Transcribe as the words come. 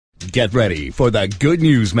Get ready for the Good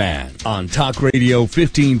News Man on Talk Radio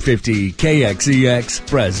 1550 KXEX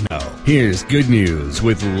Fresno. Here's Good News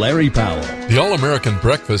with Larry Powell. The All-American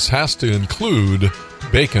breakfast has to include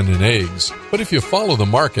bacon and eggs. But if you follow the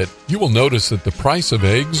market, you will notice that the price of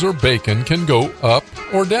eggs or bacon can go up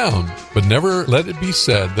or down. But never let it be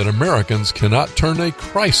said that Americans cannot turn a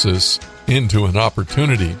crisis into an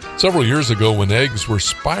opportunity. Several years ago, when eggs were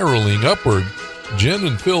spiraling upward, Jen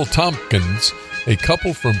and Phil Tompkins, a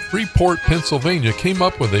couple from Freeport, Pennsylvania, came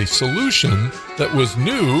up with a solution that was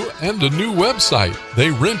new and a new website. They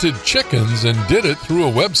rented chickens and did it through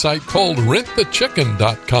a website called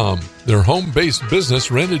rentthechicken.com. Their home-based business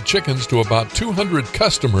rented chickens to about 200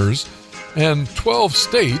 customers and 12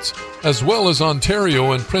 states, as well as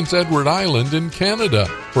Ontario and Prince Edward Island in Canada.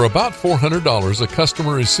 For about $400, a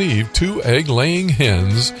customer received 2 egg-laying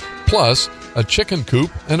hens, plus a chicken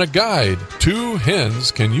coop and a guide. 2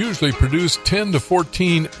 hens can usually produce 10 to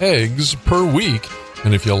 14 eggs per week,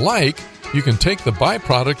 and if you like, you can take the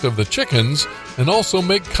byproduct of the chickens and also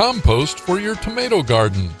make compost for your tomato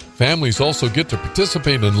garden. Families also get to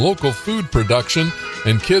participate in local food production,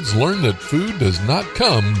 and kids learn that food does not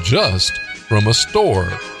come just from a store.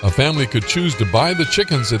 A family could choose to buy the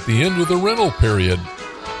chickens at the end of the rental period.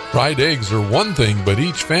 Fried eggs are one thing, but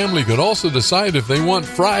each family could also decide if they want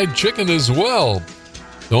fried chicken as well.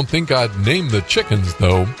 Don't think I'd name the chickens,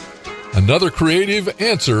 though. Another creative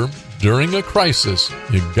answer during a crisis.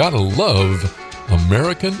 You gotta love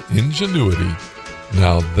American ingenuity.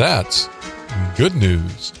 Now that's good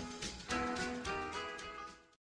news.